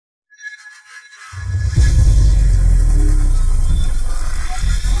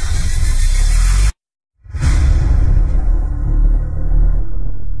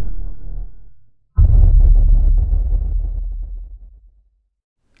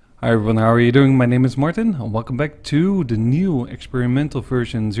Hi everyone, how are you doing? My name is Martin and welcome back to the new experimental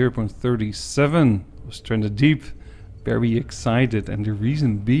version 0.37 of Stranded Deep. Very excited, and the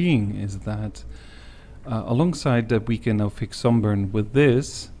reason being is that alongside that we can now fix sunburn with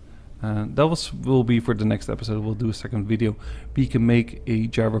this, will be for the next episode. We'll do a second video. We can make a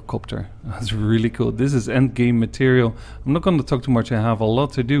gyrocopter. That's really cool. This is end game material. I'm not going to talk too much. I have a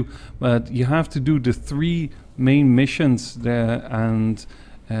lot to do, but you have to do the 3 main missions there, and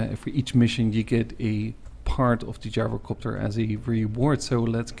for each mission you get a part of the gyrocopter as a reward. So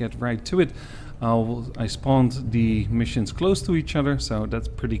let's get right to it. I spawned the missions close to each other, so that's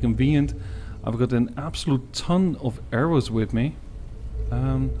pretty convenient. I've got an absolute ton of arrows with me.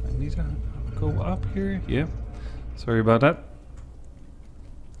 I need to go up here. Yeah, sorry about that.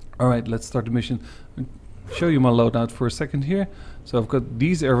 Alright, let's start the mission. I'll show you my loadout for a second here. So I've got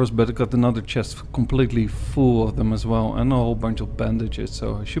these arrows, but I've got another chest completely full of them as well, and a whole bunch of bandages,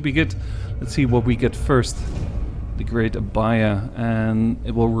 so it should be good. Let's see what we get first. The Great Abaya, and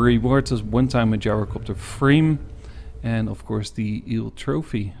it will reward us one time a gyrocopter frame, and of course the eel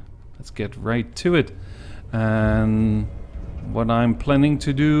trophy. Let's get right to it. And what I'm planning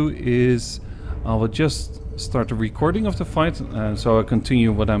to do is I will just start the recording of the fight, so I'll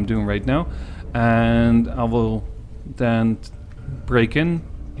continue what I'm doing right now, and I will then break in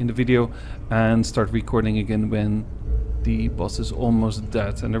the video and start recording again when the boss is almost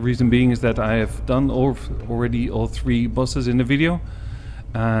dead. And the reason being is that I have done already all 3 bosses in the video,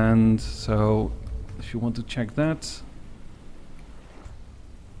 and so if you want to check that,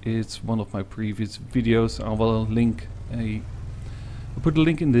 it's one of my previous videos. I will I'll put a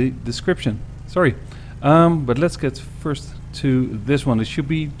link in the description. Sorry, but let's get first to this one. It should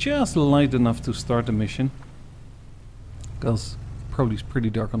be just light enough to start the mission, because probably it's pretty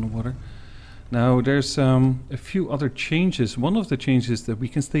dark on the water. Now there's a few other changes. One of the changes is that we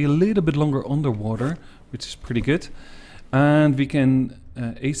can stay a little bit longer underwater, which is pretty good, and we can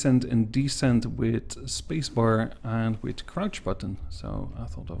ascend and descend with spacebar and with crouch button. So I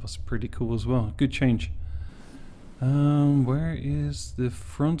thought that was pretty cool as well. Good change. Where is the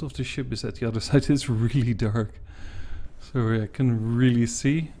front of the ship? Is at the other side. It's really dark, so I can really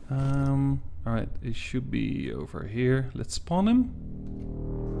see. Alright, it should be over here. Let's spawn him.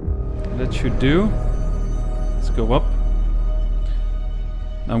 That should do. Let's go up.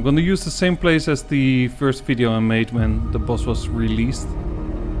 Now I'm going to use the same place as the first video I made when the boss was released.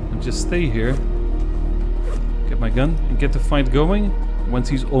 I'll just stay here, get my gun and get the fight going. Once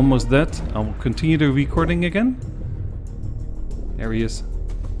he's almost dead, I will continue the recording again. There he is.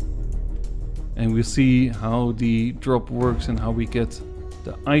 And we'll see how the drop works and how we get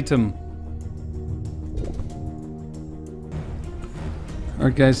the item.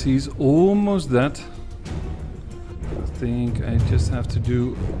 Alright guys, he's almost dead. I think I just have to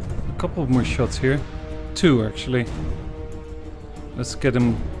do a couple more shots here. 2 actually. Let's get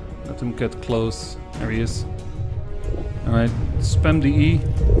him, let him get close. There he is. Alright, spam the E.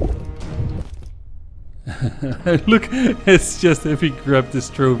 Look, it's just if he grabbed this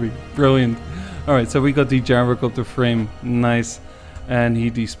trophy. Brilliant. Alright, so we got the gyrocopter frame. Nice. And he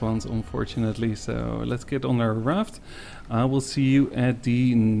despawns, unfortunately. So let's get on our raft. I will see you at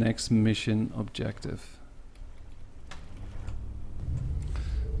the next mission objective.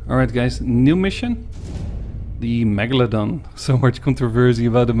 Alright guys, new mission. The Megalodon. So much controversy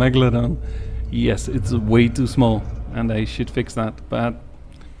about the Megalodon. Yes, it's way too small and I should fix that, but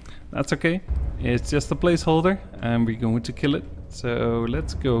that's okay. It's just a placeholder and we're going to kill it. So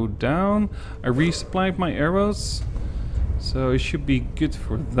let's go down. I resupplied my arrows, so it should be good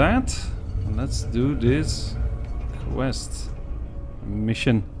for that. Let's do this quest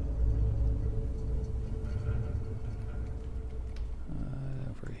mission.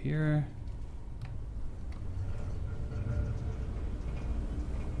 Over here.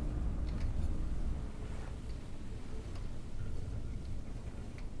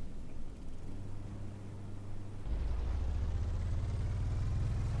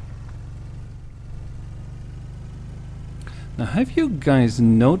 Now, have you guys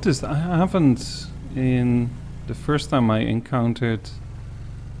noticed, I haven't, in the first time I encountered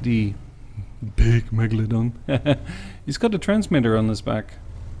the big Megalodon, he's got a transmitter on his back.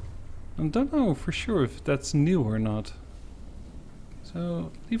 I don't know for sure if that's new or not.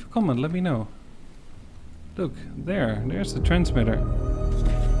 So leave a comment, let me know. Look, there's the transmitter.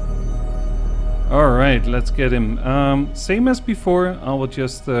 Alright, let's get him. Same as before, I will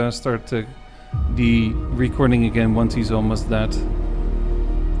just start the recording again once he's almost dead.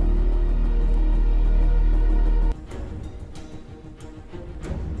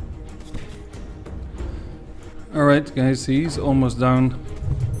 Alright guys, he's almost down.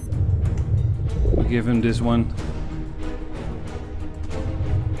 We'll give him this one.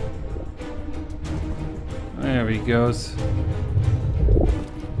 There he goes.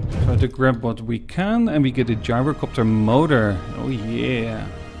 Try to grab what we can, and we get a gyrocopter motor. Oh yeah.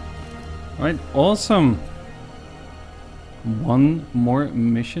 Alright, awesome. One more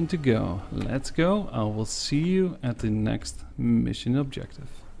mission to go. Let's go. I will see you at the next mission objective.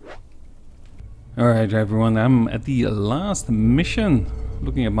 Alright everyone, I'm at the last mission.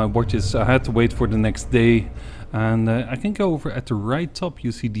 Looking at my watches, I had to wait for the next day. And I can go over at the right top.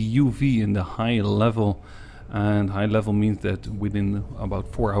 You see the UV in the high level. And high level means that within about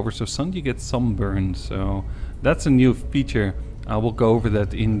 4 hours of sun you get sunburn. So that's a new feature. I will go over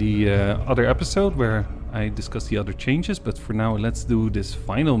that in the other episode where I discuss the other changes, but for now let's do this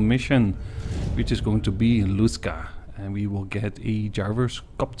final mission, which is going to be Luzca, and we will get a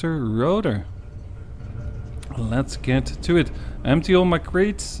Gyrocopter rotor. Let's get to it. Empty all my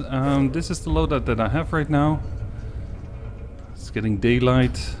crates. This is the loadout that I have right now. It's getting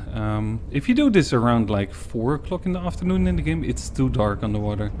daylight. If you do this around like 4 o'clock in the afternoon in the game, it's too dark on the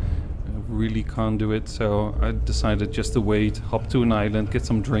water. I really can't do it, so I decided just to wait, hop to an island, get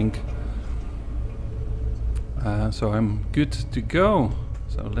some drink. So I'm good to go.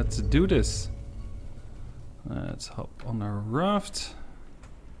 So let's do this. Let's hop on our raft.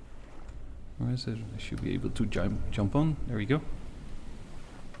 Where is it? I should be able to jump on. There we go.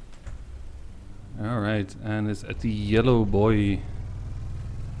 Alright, and it's at the yellow boy.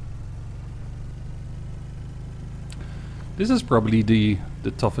 This is probably the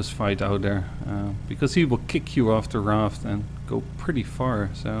toughest fight out there. Because he will kick you off the raft and go pretty far.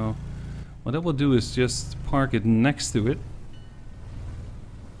 So what I will do is just park it next to it.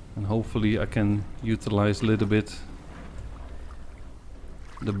 And hopefully I can utilize a little bit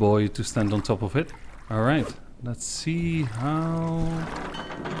the boy to stand on top of it. Alright, let's see how...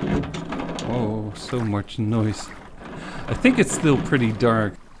 Oh, so much noise. I think it's still pretty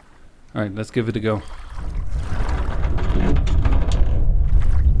dark. Alright, let's give it a go.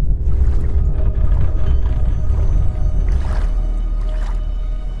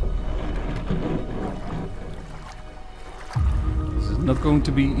 Not going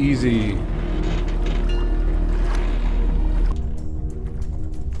to be easy.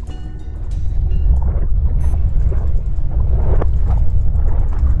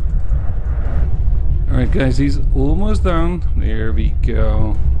 Alright guys, he's almost down. There we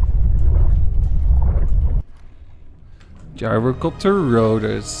go. Gyrocopter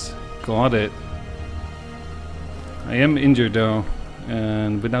rotors. Got it. I am injured though,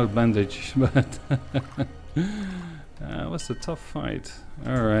 and without bandage, but it was a tough fight.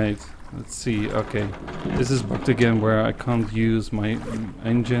 Alright, let's see. Okay, this is bugged again where I can't use my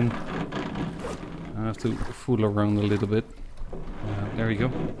engine. I have to fool around a little bit. There we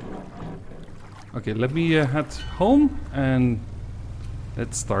go. Okay, let me head home and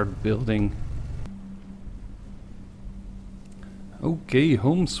let's start building. Okay,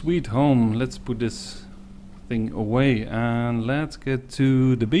 home sweet home. Let's put this thing away and let's get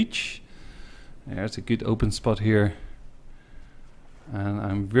to the beach. There's a good open spot here. And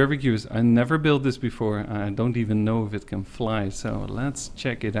I'm very curious. I never built this before. I don't even know if it can fly. So let's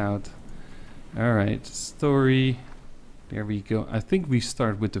check it out. Alright, story. There we go. I think we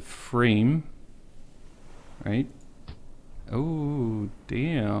start with the frame. Right? Oh,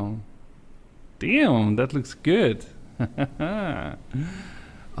 damn. Damn, that looks good. Ah,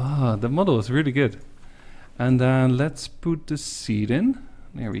 the model is really good. And let's put the seat in.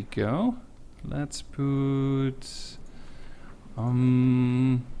 There we go. Let's put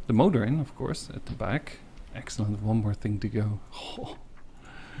the motor in, of course, at the back. Excellent. One more thing to go. Oh,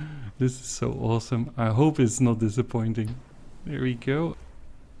 this is so awesome. I hope it's not disappointing. There we go.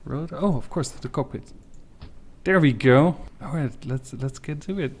 Rotor. Oh, of course, the cockpit. There we go. All right, let's get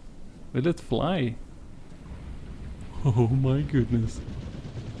to it. Will it fly? Oh my goodness.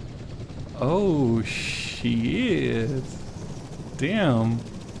 Oh shit. Damn.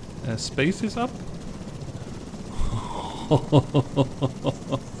 Space is up.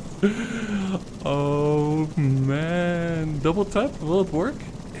 Oh man. Double tap, will it work?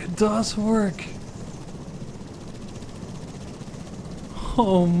 It does work.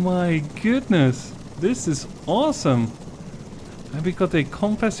 Oh my goodness. This is awesome. And we got a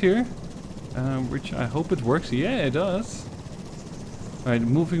compass here, which I hope it works. Yeah, it does. Alright,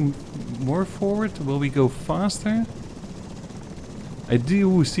 moving more forward. Will we go faster? I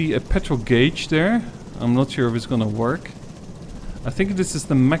do see a petrol gauge there. I'm not sure if it's gonna work. I think this is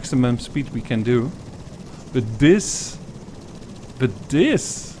the maximum speed we can do. But this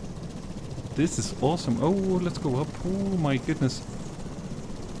is awesome. Oh, let's go up. Oh my goodness.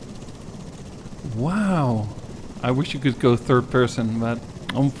 Wow. I wish you could go third person, but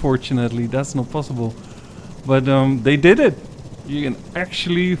unfortunately that's not possible. But they did it. You can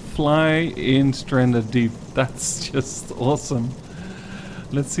actually fly in Stranded Deep. That's just awesome.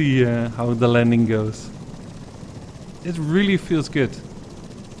 Let's see how the landing goes. It really feels good.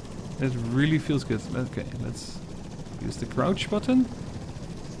 It really feels good. Okay, let's use the crouch button.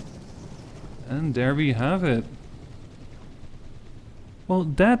 And there we have it. Well,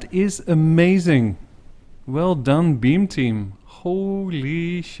 that is amazing. Well done, Beam Team.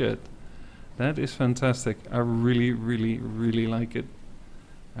 Holy shit. That is fantastic. I really, really, really like it.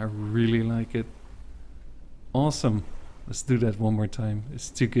 I really like it. Awesome. Let's do that one more time. It's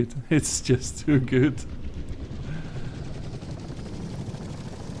too good. It's just too good.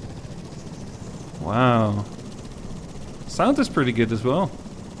 Wow. Sound is pretty good as well.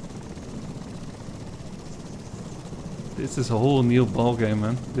 This is a whole new ball game,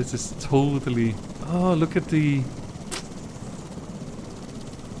 man. This is totally... Oh, look at the...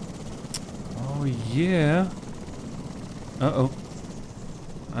 Oh, yeah. Uh-oh.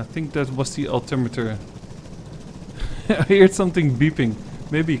 I think that was the altimeter. I heard something beeping.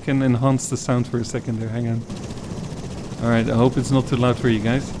 Maybe you can enhance the sound for a second there. Hang on. Alright, I hope it's not too loud for you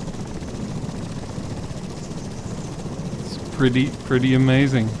guys. It's pretty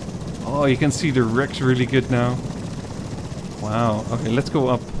amazing. Oh, you can see the wrecks really good now. Wow. Okay, let's go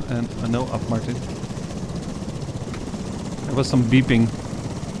up. And no, up, Martin. There was some beeping.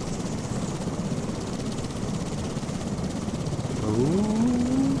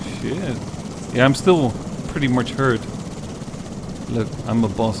 Oh, shit. Yeah, I'm still pretty much hurt. Look, I'm a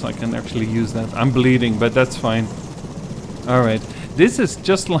boss. I can actually use that. I'm bleeding, but that's fine. Alright. This is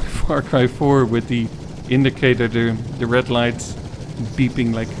just like Far Cry 4 with the indicator, the red lights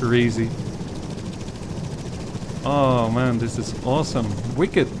beeping like crazy. Oh man, this is awesome.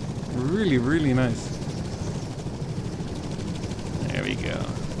 Wicked. Really, really nice. There we go.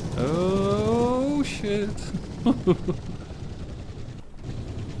 Oh shit.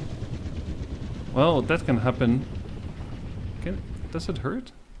 Well, that can happen. Does it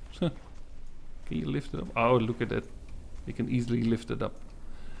hurt? Can you lift it up? Oh, look at that. You can easily lift it up.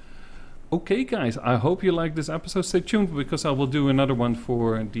 Okay guys, I hope you like this episode. Stay tuned because I will do another one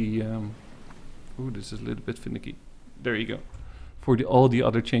for the... Ooh, this is a little bit finicky. There you go. For all the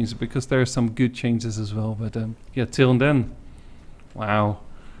other changes, because there are some good changes as well. But yeah, till then. Wow.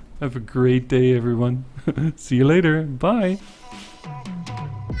 Have a great day, everyone. See you later. Bye.